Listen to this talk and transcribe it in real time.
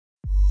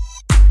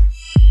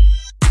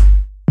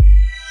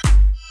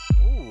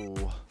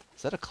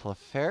Is that a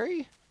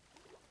Clefairy?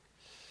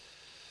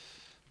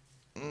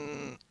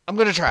 I'm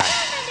gonna try.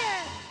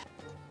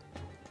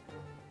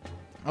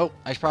 Oh,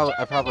 I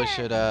probably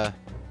should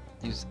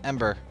use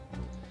Ember.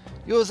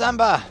 Use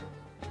Ember.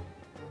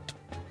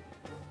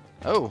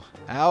 Oh,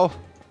 ow,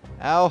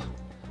 ow.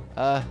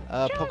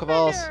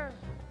 Pokeballs.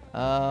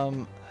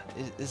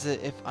 Is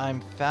it if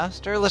I'm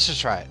faster? Let's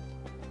just try it.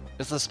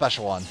 It's the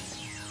special one.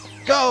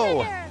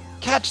 Go!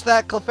 Catch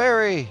that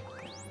Clefairy!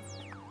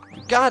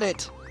 You got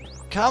it!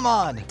 Come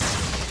on!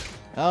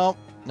 Oh,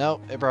 no,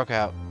 it broke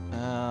out.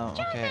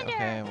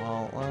 Okay,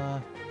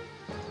 well,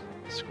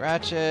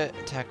 scratch it.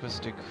 Attack was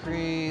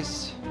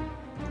decreased.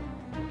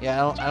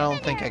 Yeah, I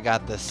don't think I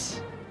got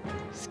this.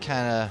 It's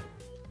kinda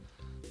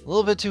a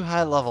little bit too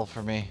high level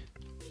for me.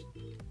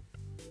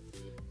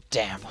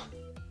 Damn.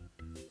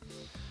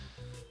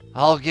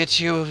 I'll get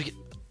you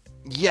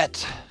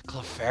yet,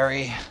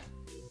 Clefairy.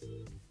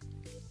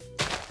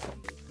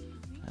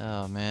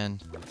 Oh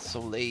man, it's so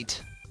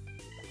late.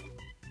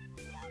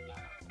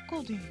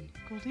 Goldine.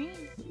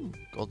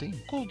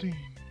 Goldine.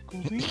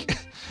 Goldine.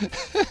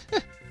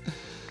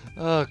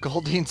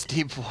 Goldine's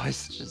deep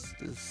voice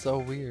just is so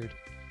weird.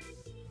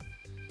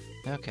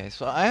 Okay,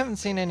 so I haven't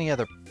seen any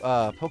other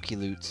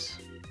Pokéloots.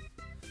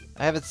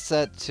 I have it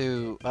set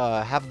to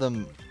have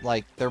them,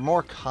 like, they're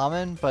more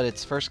common, but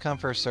it's first come,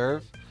 first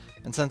serve.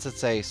 And since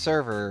it's a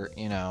server,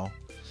 you know,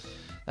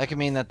 that can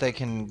mean that they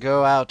can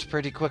go out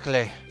pretty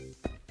quickly.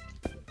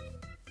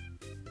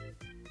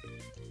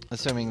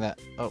 Assuming that...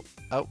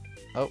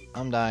 Oh,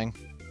 I'm dying.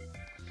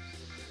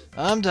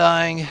 I'm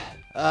dying.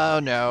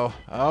 Oh no.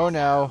 Oh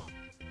no.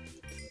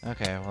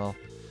 Okay, well,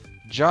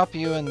 drop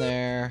you in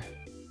there.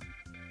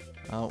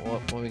 Oh,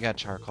 well, we got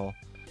charcoal.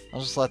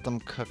 I'll just let them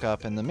cook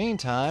up. In the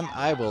meantime,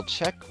 I will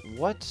check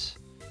what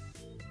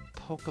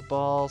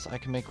Pokeballs I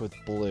can make with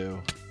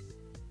blue.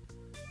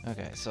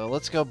 Okay, so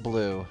let's go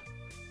blue.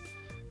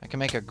 I can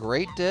make a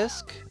great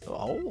disc.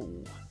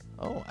 Oh,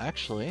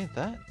 actually,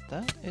 that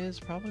is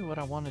probably what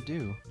I want to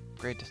do.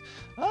 Great disc.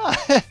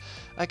 Ah,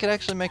 I could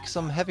actually make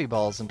some heavy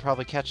balls and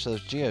probably catch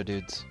those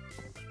Geodudes.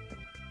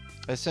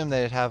 I assume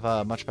they'd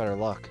have much better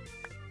luck.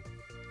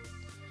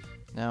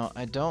 Now,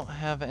 I don't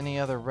have any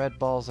other red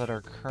balls that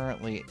are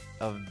currently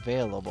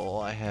available.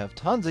 I have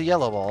tons of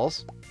yellow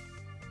balls,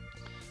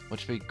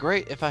 which would be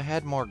great if I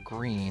had more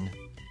green.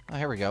 Oh,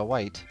 here we go,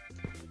 white.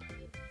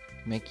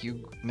 Make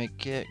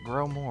it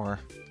grow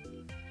more.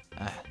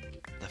 Ah,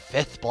 the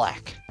 5th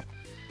black.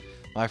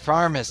 My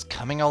farm is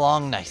coming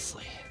along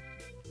nicely.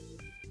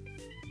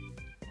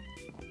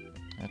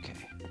 Okay.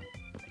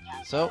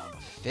 So,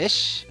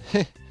 fish.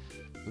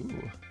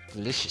 Ooh,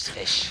 delicious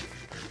fish.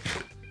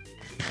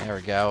 There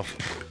we go.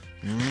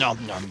 Nom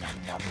nom nom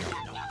nom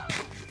nom nom.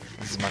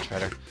 This is much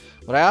better.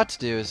 What I ought to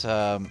do is,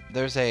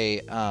 there's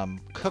a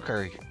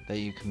cooker that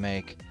you can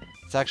make.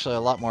 It's actually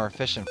a lot more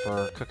efficient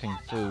for cooking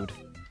food.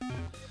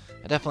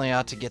 I definitely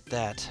ought to get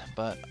that,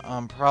 but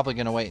I'm probably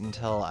going to wait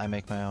until I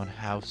make my own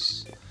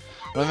house.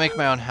 When I make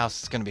my own house,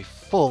 it's going to be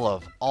full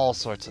of all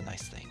sorts of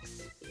nice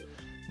things.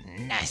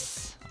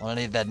 Nice!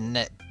 Only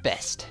the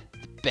best.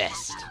 The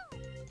best.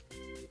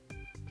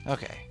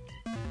 Okay.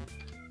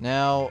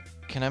 Now,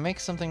 can I make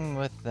something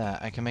with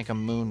that? I can make a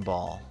moon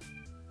ball.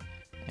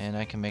 And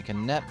I can make a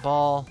net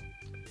ball.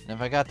 And if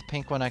I got the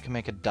pink one, I can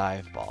make a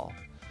dive ball.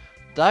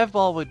 Dive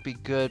ball would be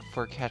good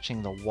for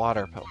catching the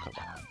water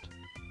Pokemon.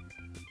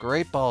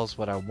 Great ball is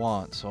what I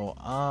want, so,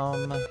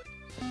 I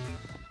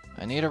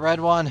need a red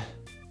one.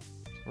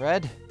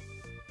 Red?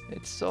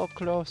 It's so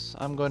close.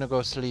 I'm going to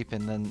go sleep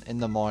and then in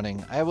the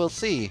morning I will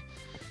see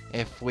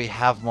if we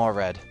have more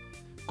red.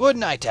 Good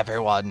night,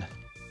 everyone.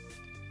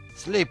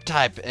 Sleep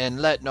tight and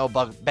let no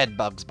bed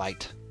bugs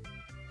bite.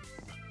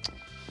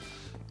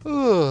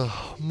 Ooh,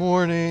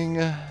 morning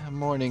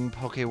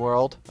Poke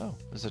World. Oh,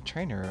 there's a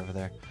trainer over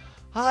there.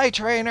 Hi,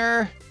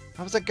 trainer.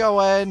 How's it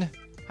going?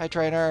 Hi,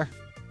 trainer.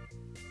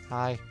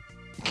 Hi.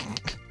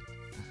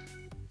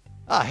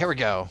 Ah, here we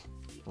go.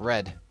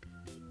 Red.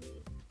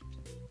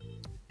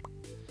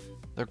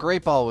 The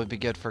Great Ball would be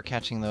good for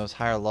catching those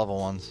higher level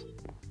ones.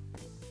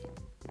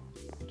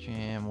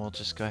 And we'll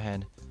just go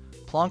ahead,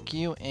 plonk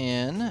you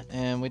in,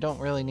 and we don't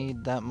really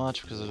need that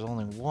much because there's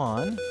only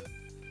one.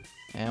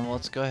 And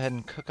let's go ahead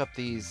and cook up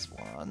these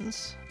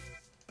ones.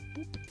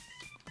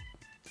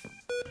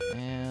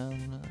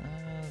 And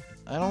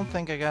I don't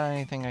think I got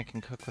anything I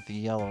can cook with the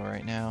yellow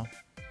right now.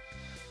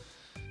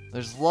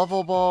 There's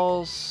level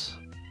balls,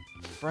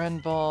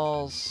 friend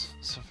balls,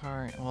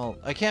 safari. Well,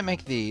 I can't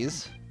make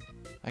these.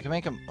 I can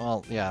make them.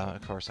 Well, yeah,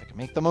 of course I can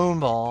make the moon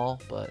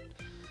ball, but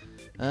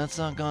that's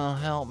not gonna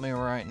help me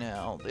right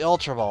now. The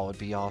ultra ball would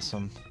be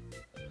awesome,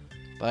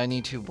 but I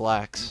need 2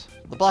 blacks.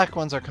 The black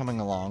ones are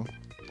coming along.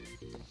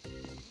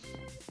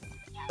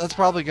 That's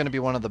probably going to be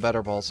one of the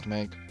better balls to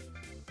make,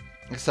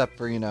 except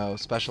for, you know,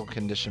 special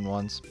condition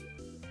ones.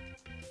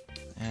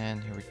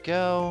 And here we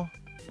go.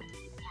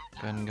 Go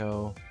ahead and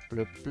go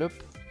bloop, bloop,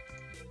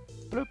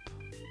 bloop.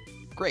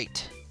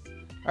 Great.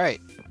 Alright,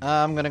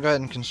 I'm going to go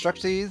ahead and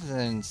construct these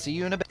and see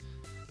you in a bit.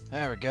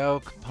 There we go.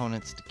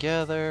 Components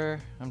together.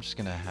 I'm just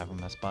gonna have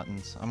them as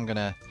buttons. I'm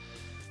gonna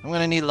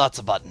need lots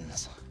of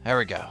buttons. There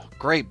we go.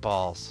 Great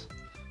balls.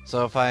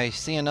 So if I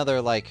see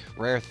another like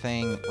rare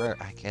thing,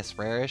 I guess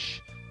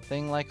rarish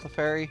thing like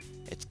Clefairy,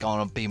 it's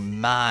gonna be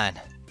mine.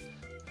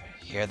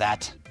 Hear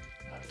that?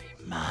 It'll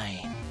be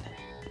mine.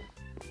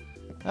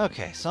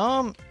 Okay,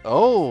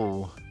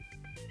 oh!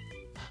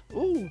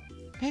 Ooh,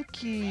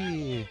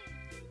 Mickey!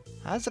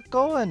 How's it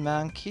going,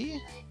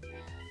 Monkey?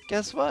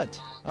 Guess what?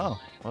 Oh,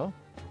 well,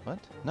 what?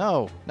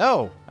 No,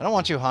 no! I don't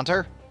want you,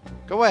 Hunter!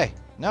 Go away!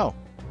 No!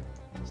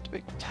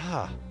 Stupid.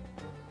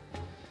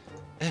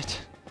 It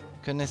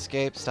couldn't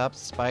escape, stop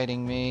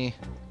spiting me.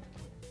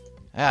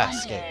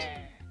 Escaped.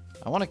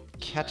 I want to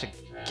catch a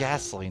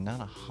Ghastly,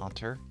 not a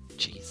Hunter.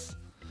 Jeez.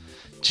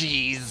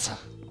 Jeez!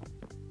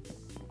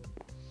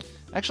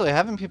 Actually,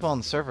 having people on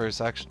the server is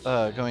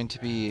actually going to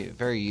be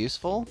very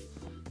useful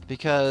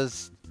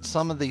because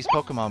some of these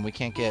Pokemon we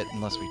can't get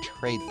unless we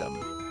trade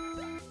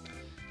them.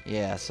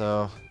 Yeah,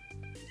 so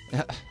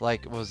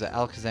like what was it,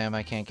 Alakazam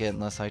I can't get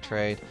unless I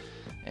trade,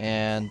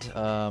 and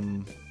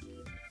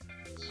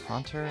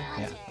Hunter?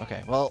 Yeah,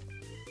 okay. Well,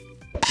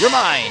 you're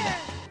mine.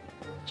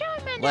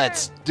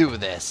 Let's do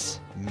this,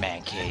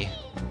 Mankey.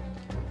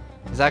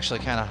 He's actually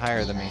kind of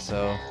higher than me,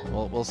 so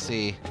we'll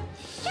see.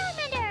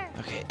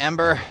 Okay,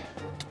 Ember.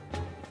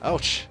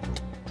 Ouch.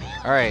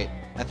 Alright,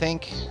 I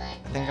think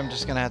I'm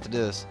just gonna have to do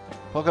this.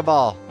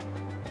 Pokeball.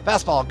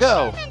 Fastball,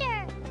 go!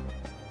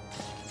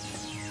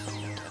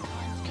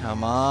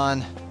 Come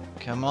on.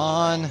 Come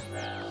on.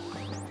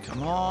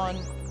 Come on.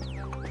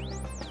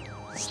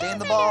 Stay in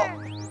the ball.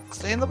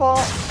 Stay in the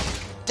ball.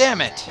 Damn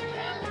it!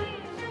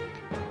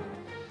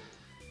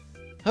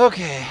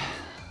 Okay.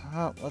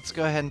 Well, let's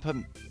go ahead and put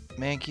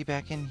Mankey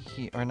back in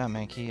here. Or not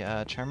Mankey,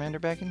 Charmander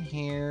back in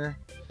here.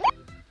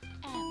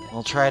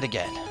 We'll try it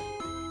again.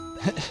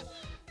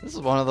 This is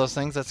one of those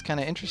things that's kind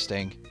of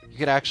interesting. You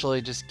could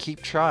actually just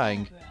keep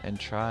trying and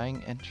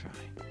trying and trying.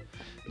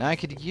 Now I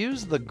could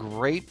use the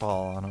Great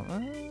Ball on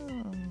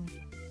him.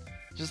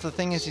 Just the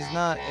thing is, he's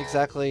not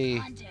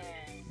exactly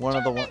one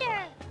of the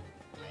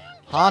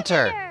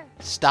Haunter,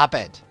 stop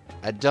it!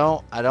 I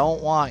don't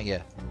want you.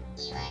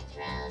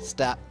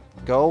 Stop.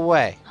 Go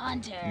away.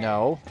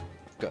 No.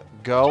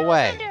 Go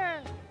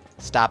away.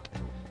 Stop.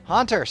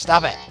 Haunter,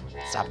 stop it.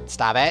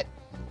 Stop it.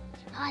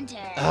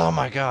 Oh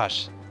my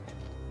gosh.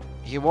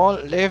 He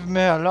won't leave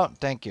me alone.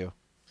 Thank you.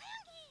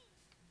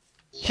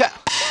 Yeah.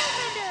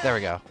 There we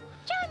go.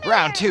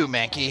 Round 2,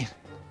 Mankey.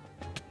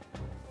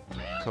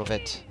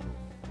 Covet.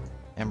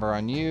 Ember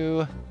on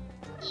you.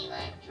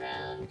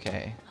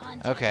 Okay.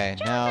 Okay,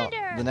 now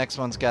the next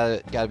one's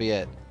gotta be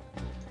it.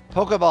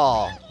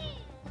 Pokeball.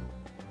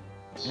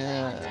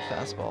 Yeah,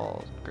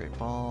 fastball. Great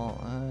ball.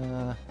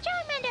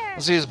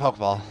 Let's use a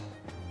Pokeball.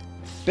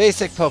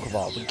 Basic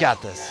Pokeball. We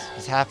got this.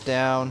 He's half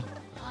down.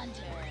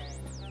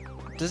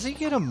 Does he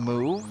get a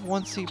move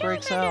once he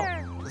breaks out?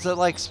 Is it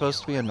like supposed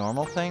to be a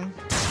normal thing?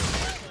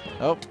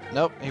 Oh,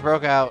 nope. He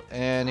broke out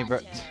and he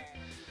broke.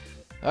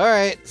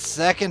 Alright,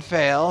 second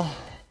fail.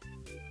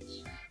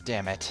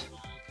 Damn it.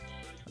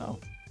 Oh,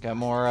 got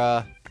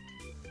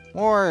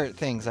more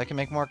things. I can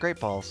make more Great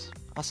Balls.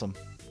 Awesome.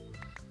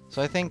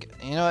 So I think,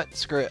 you know what?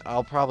 Screw it.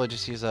 I'll probably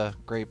just use a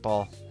Great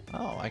Ball.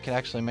 Oh, I could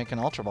actually make an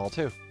Ultra Ball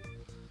too.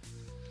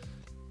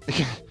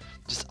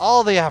 Just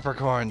all the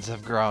apricorns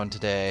have grown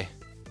today.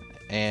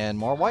 And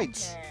more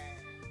whites.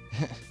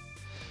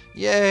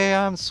 Yay,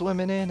 I'm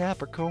swimming in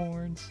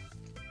apricorns.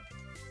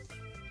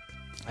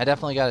 I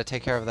definitely got to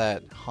take care of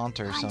that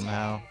Haunter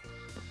somehow.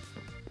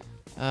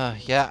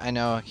 Yeah, I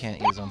know I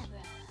can't use them.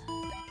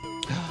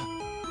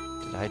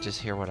 Did I just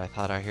hear what I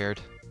thought I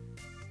heard?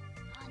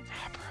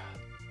 Abra.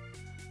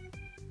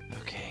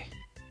 Okay.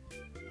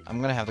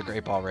 I'm gonna have the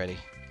Great Ball ready.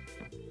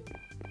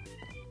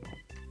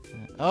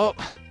 Oh!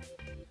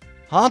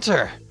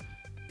 Haunter!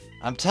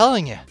 I'm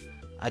telling you,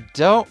 I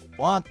don't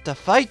want to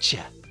fight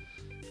you.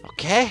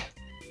 Okay?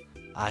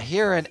 I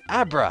hear an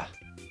Abra.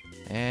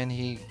 And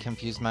he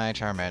confused my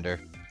Charmander.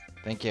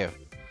 Thank you.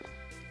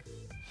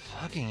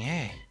 Fucking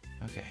A.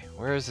 Okay,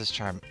 where is this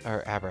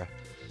Abra?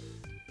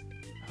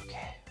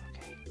 Okay.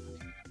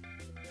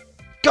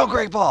 Go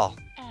Great Ball!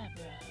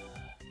 Abra.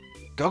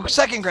 Go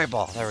second Great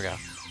Ball! There we go.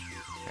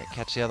 Alright,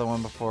 catch the other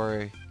one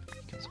before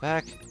he comes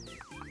back. Did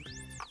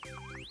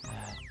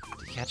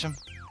you catch him?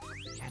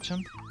 Catch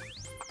him?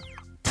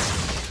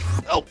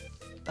 Oh!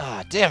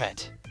 Ah, damn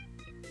it!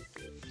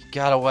 He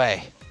got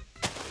away.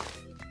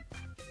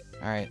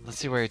 Alright, let's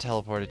see where he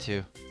teleported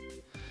to.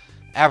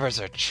 Abras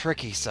are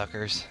tricky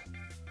suckers.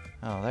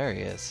 Oh, there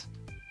he is.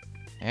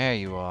 There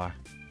you are.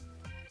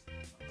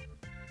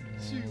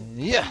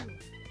 Yeah!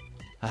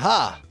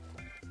 Haha!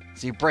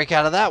 So you break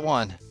out of that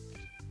one.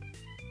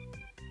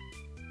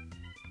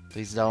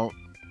 Please don't.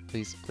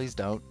 Please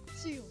don't.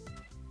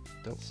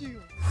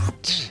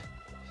 Don't.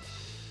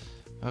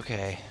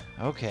 Okay.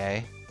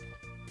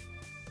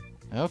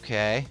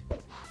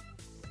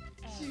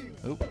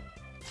 Oop.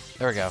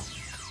 There we go.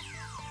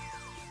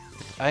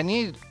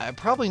 I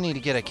probably need to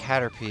get a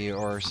Caterpie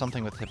or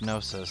something with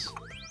hypnosis.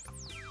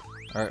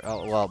 Or,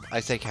 oh, well, I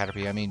say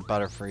Caterpie, I mean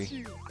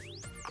Butterfree.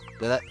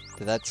 Did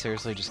that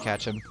seriously just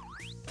catch him?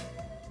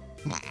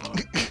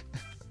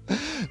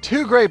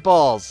 2 great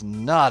balls,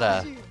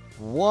 nada.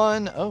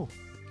 1, oh,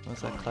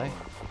 was that clay?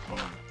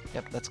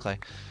 Yep, that's clay.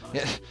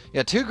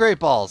 Yeah, 2 great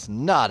balls,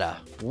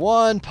 nada.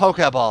 1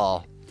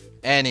 Pokeball,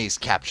 and he's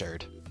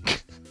captured.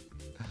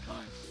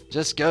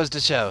 Just goes to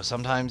show,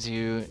 sometimes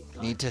you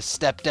need to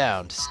step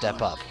down to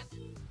step up.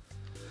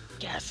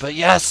 Yes. But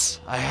yes,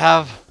 I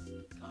have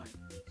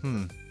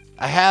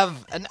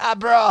an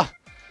Abra!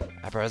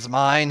 Abra's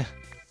mine.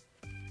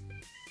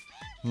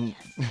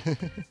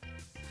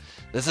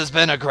 This has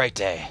been a great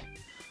day.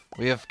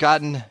 We have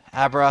gotten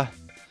Abra.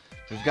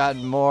 We've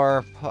gotten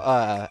more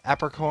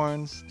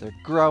apricorns. They're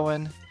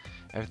growing.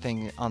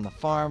 Everything on the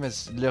farm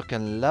is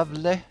looking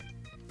lovely.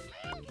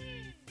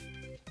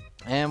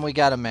 And we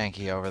got a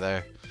Mankey over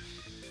there.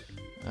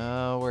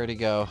 Oh, where'd he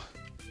go?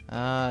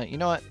 You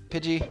know what,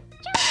 Pidgey?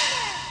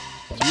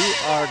 You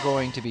are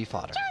going to be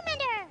fodder.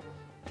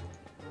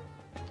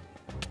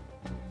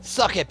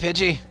 Suck it,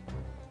 Pidgey!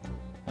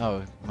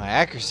 Oh, my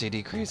accuracy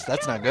decreased.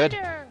 That's not good.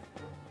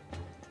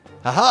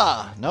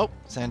 Haha! Nope,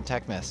 sand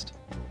attack missed.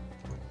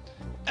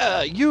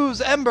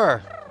 Use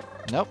Ember!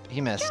 Nope,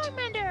 he missed.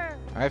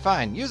 Alright,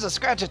 fine. Use a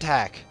scratch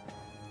attack!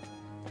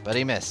 But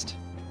he missed.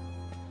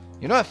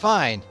 You know what?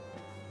 Fine.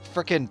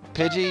 Frickin'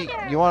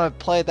 Pidgey, you want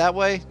to play it that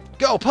way?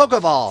 Go,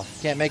 Pokeball!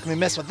 Can't make me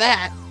miss with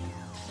that!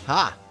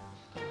 Ha!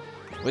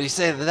 What do you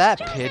say to that,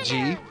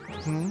 Pidgey?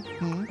 You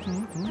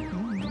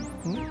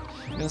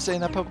gonna stay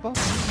in that Pokeball?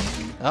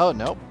 Oh,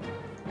 nope.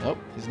 Nope,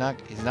 he's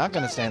not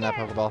gonna stay in that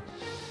Pokeball.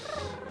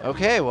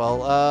 Okay,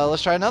 well,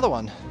 let's try another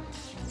one.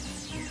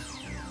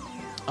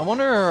 I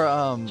wonder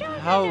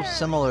how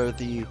similar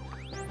the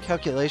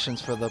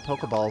calculations for the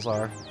Pokeballs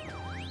are.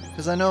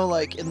 Because I know,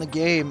 like, in the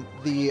game,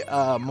 the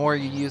more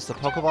you use the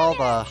Pokeball,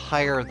 the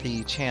higher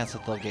the chance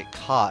that they'll get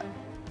caught.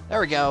 There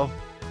we go.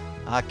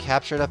 I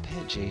captured a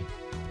Pidgey.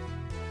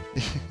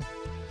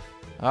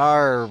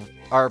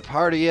 Our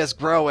party is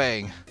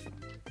growing.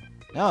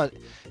 Now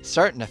it's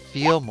starting to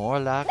feel more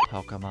like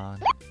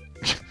Pokemon.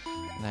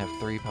 And I have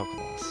 3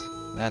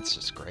 Pokeballs. That's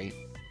just great.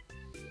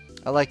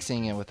 I like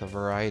seeing it with a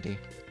variety.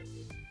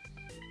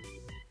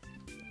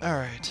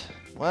 Alright.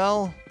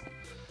 Well,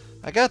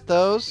 I got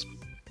those.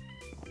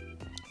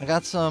 I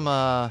got some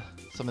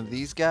of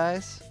these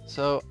guys.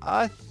 So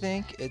I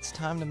think it's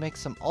time to make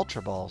some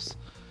Ultra Balls.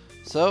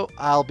 So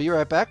I'll be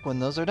right back when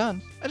those are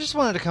done. I just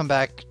wanted to come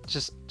back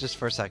just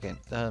for a second.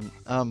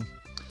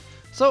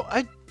 So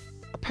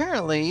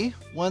apparently,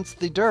 once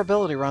the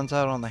durability runs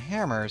out on the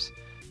hammers,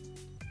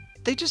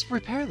 they just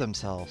repair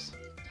themselves.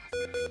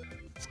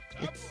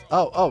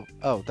 Oh,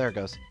 there it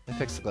goes. I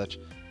fixed the glitch.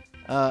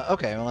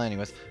 Okay, well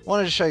anyways,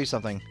 wanted to show you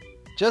something.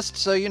 Just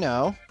so you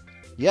know,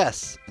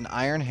 yes, an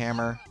iron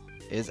hammer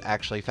is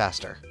actually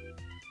faster.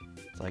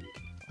 It's like,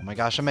 oh my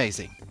gosh,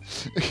 amazing.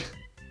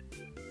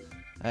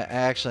 I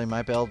actually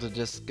might be able to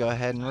just go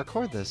ahead and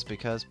record this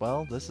because,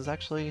 well, this is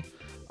actually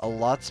a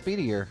lot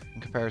speedier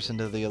in comparison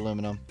to the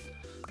aluminum.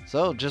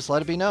 So, just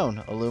let it be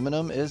known,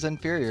 aluminum is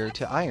inferior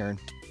to iron.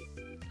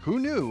 Who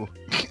knew?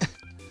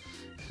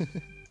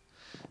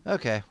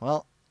 Okay,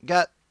 well,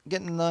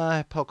 getting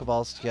the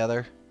Pokeballs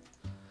together.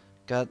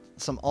 Got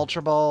some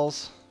Ultra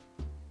Balls.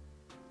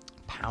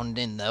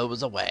 Pounding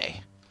those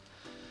away.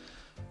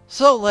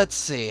 So, let's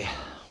see.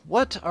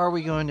 What are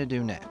we going to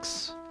do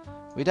next?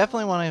 We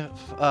definitely want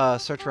to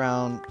search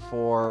around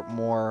for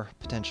more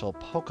potential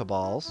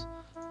Pokeballs.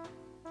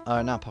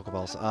 Not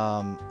Pokeballs.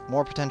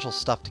 More potential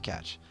stuff to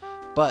catch.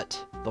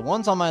 But the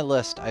ones on my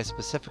list I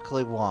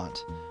specifically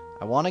want.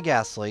 I want a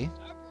Ghastly,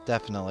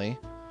 definitely.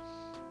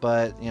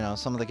 But, you know,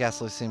 some of the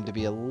Ghastlies seem to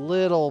be a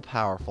little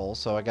powerful,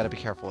 so I gotta be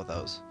careful with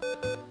those.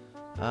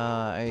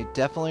 I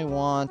definitely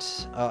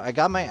want... I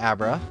got my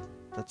Abra.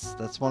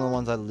 That's one of the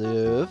ones I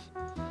love.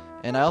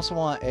 And I also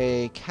want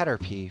a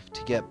Caterpie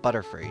to get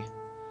Butterfree.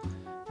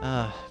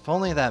 If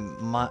only that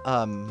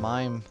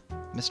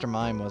Mr.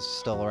 Mime was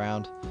still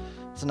around.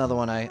 It's another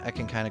one I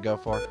can kind of go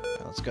for.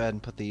 Right, let's go ahead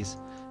and put these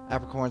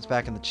apricorns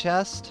back in the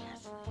chest.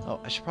 Oh,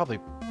 I should probably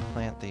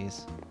plant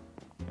these.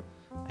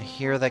 I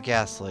hear that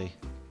Ghastly.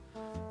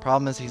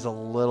 Problem is he's a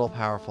little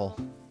powerful.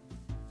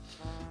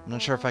 I'm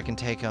not sure if I can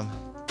take him.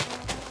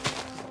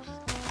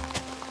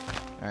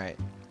 Alright.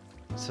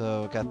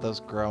 So, got those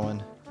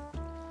growing.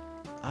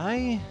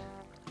 I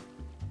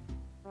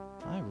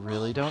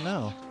really don't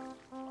know.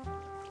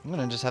 I'm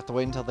gonna just have to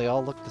wait until they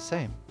all look the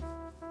same.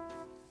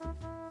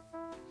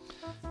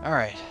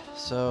 Alright,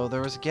 so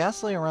there was a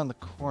Ghastly around the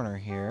corner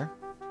here.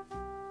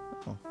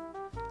 Oh.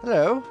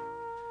 Hello.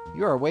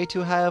 You are way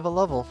too high of a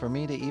level for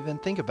me to even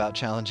think about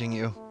challenging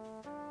you.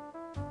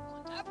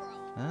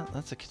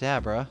 That's a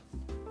Kadabra.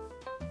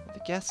 Where'd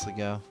the Ghastly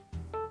go?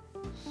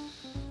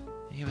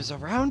 He was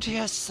around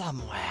here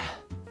somewhere.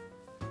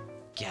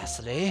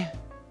 Ghastly,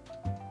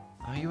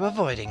 are you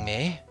avoiding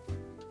me?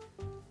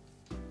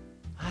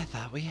 I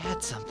thought we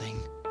had something.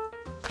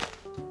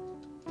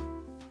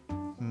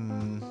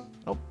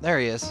 Oh, there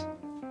he is.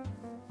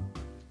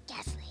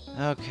 Ghastly.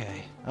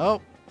 Okay.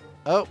 Oh,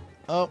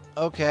 Oh,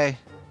 okay.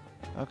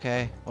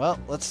 Okay, well,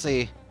 let's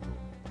see.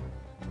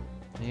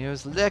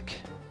 Use Lick.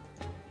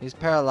 He's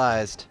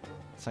paralyzed.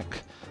 It's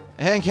like,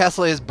 and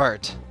Castle is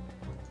burnt.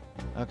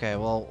 Okay,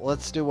 well,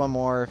 let's do one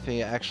more if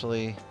he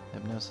actually...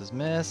 Hypnosis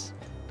miss.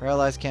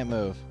 Paralyzed, can't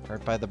move.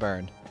 Hurt by the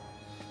burn.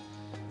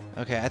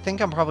 Okay, I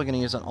think I'm probably going to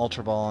use an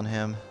Ultra Ball on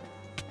him.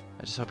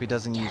 I just hope he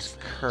doesn't use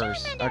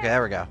Curse. Okay,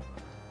 there we go.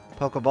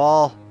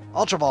 Pokeball.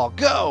 Ultra Ball,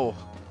 go!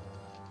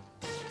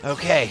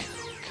 Okay,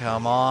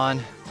 come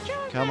on.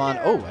 Come on.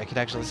 Oh, I can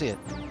actually see it.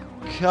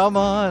 Come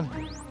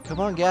on. Come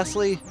on,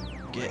 Ghastly.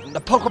 Get in the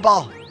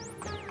Pokeball.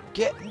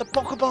 Get in the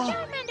Pokeball.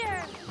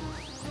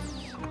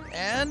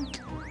 And...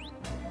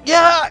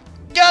 yeah!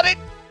 Got it!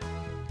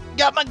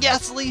 Got my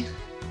Ghastly.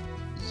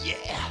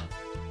 Yeah!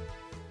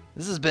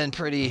 This has been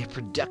pretty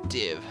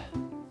productive.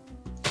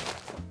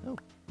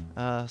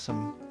 Oh,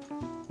 some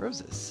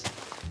roses.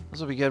 This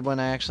will be good when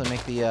I actually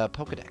make the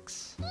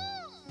Pokedex.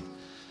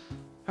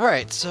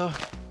 Alright, so...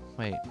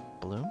 wait,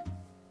 Bloom?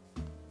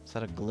 Is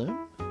that a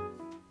Gloom?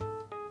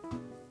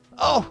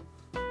 Oh!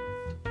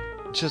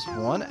 Just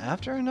one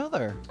after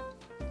another.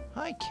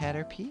 Hi,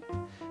 Caterpie.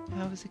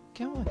 How's it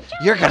going?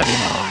 You're gonna be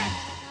mine!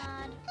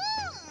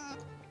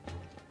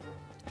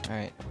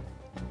 Alright.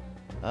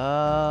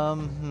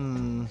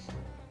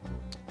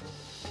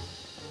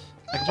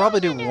 I could probably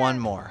do one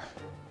more.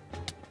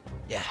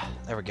 Yeah,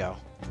 there we go.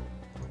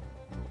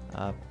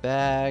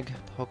 Bag,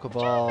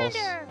 Pokeballs.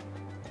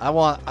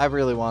 I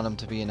really want them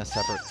to be in a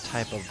separate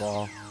type of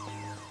ball.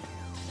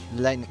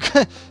 Lightning.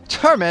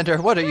 Charmander,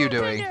 what are you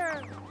doing?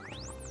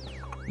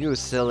 You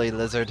silly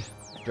lizard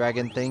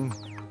dragon thing.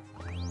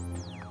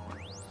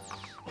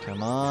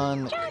 Come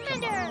on.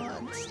 Come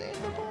on. Stay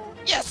in the ball.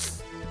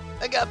 Yes!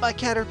 I got my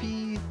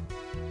Caterpie.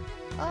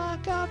 I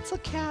got the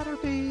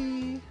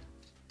Caterpie.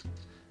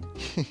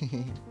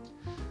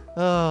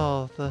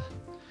 Oh,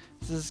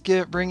 this is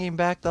bringing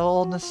back the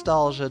old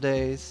nostalgia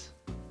days.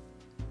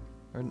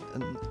 Or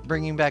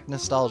bringing back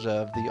nostalgia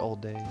of the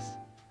old days.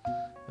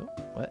 Oh,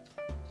 what?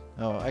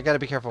 Oh, I gotta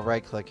be careful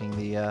right-clicking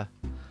the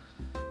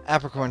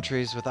apricorn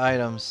trees with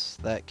items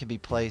that can be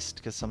placed,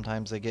 because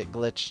sometimes they get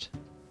glitched.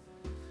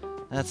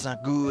 That's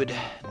not good.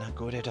 Not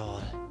good at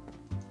all.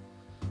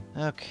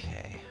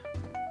 Okay.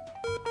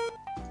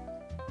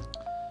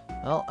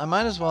 Well, I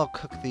might as well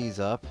cook these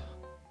up.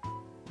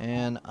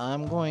 And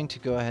I'm going to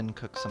go ahead and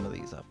cook some of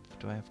these up.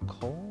 Do I have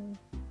coal?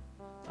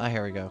 Ah,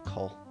 here we go,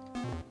 coal.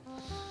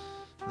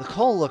 The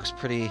coal looks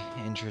pretty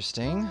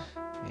interesting.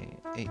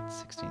 8,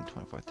 16,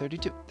 24,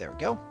 32. There we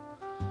go.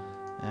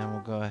 And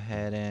we'll go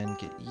ahead and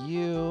get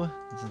you.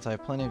 And since I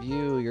have plenty of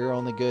you, you're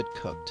only good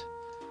cooked.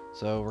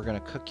 So we're going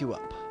to cook you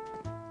up.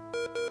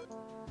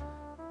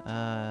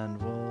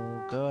 And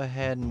we'll go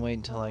ahead and wait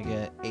until I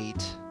get 8.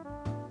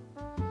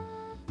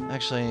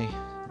 Actually,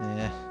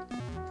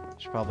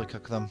 should probably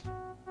cook them.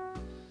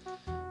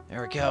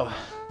 There we go.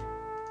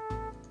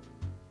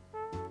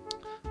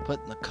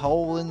 Putting the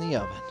coal in the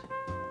oven.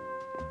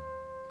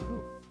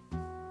 Ooh.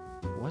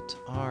 What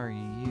are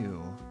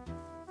you?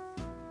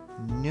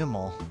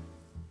 Nimble.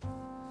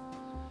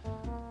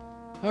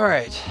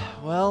 Alright,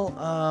 well,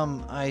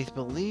 I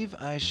believe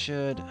I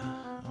should...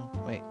 oh,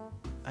 wait.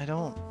 I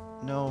don't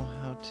know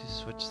how to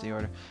switch the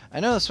order. I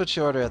know to switch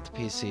the order at the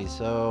PC,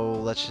 so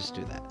let's just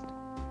do that.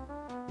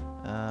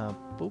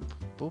 Boop,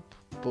 boop,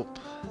 boop.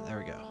 There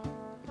we go.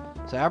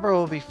 So Abra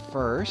will be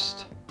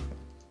first,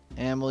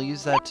 and we'll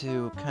use that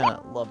to kind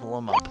of level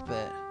him up a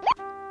bit.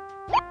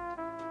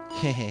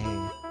 Hey,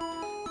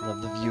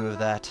 love the view of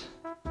that.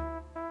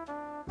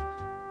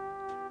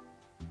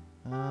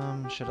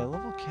 Should I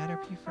level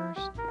Caterpie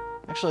first?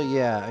 Actually,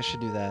 yeah, I should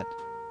do that.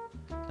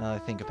 Now that I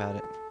think about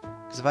it.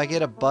 Because if I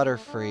get a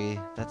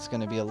Butterfree, that's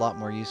going to be a lot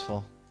more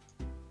useful.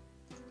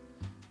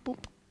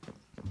 Boop.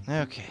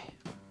 Okay.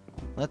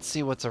 Let's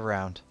see what's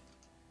around.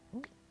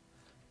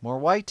 More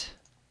white.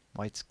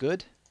 White's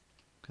good.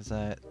 Because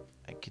I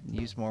can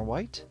use more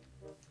white.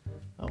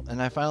 Oh,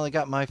 and I finally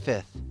got my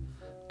 5th.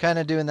 Kind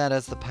of doing that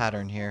as the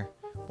pattern here.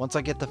 Once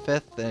I get the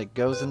 5th, then it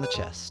goes in the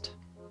chest.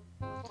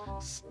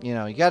 You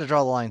know, you got to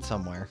draw the line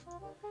somewhere.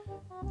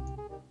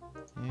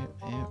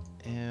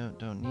 Ew,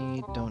 don't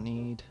need.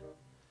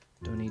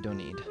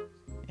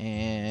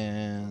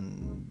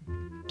 And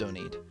don't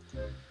need.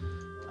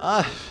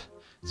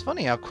 It's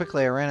funny how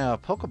quickly I ran out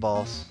of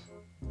Pokeballs.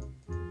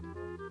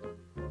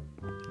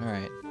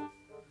 Alright.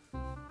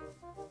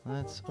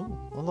 Let's... oh,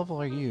 what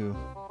level are you?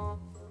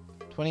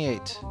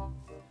 28.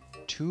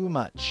 Too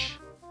much.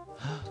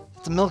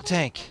 It's a milk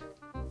tank.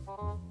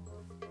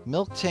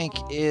 Milk tank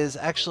is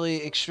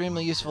actually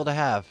extremely useful to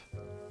have.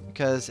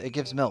 Because it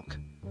gives milk.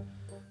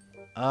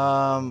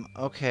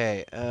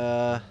 Okay.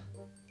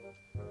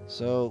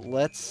 So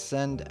let's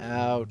send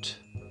out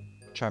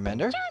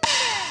Charmander.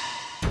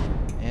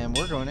 And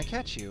we're going to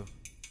catch you.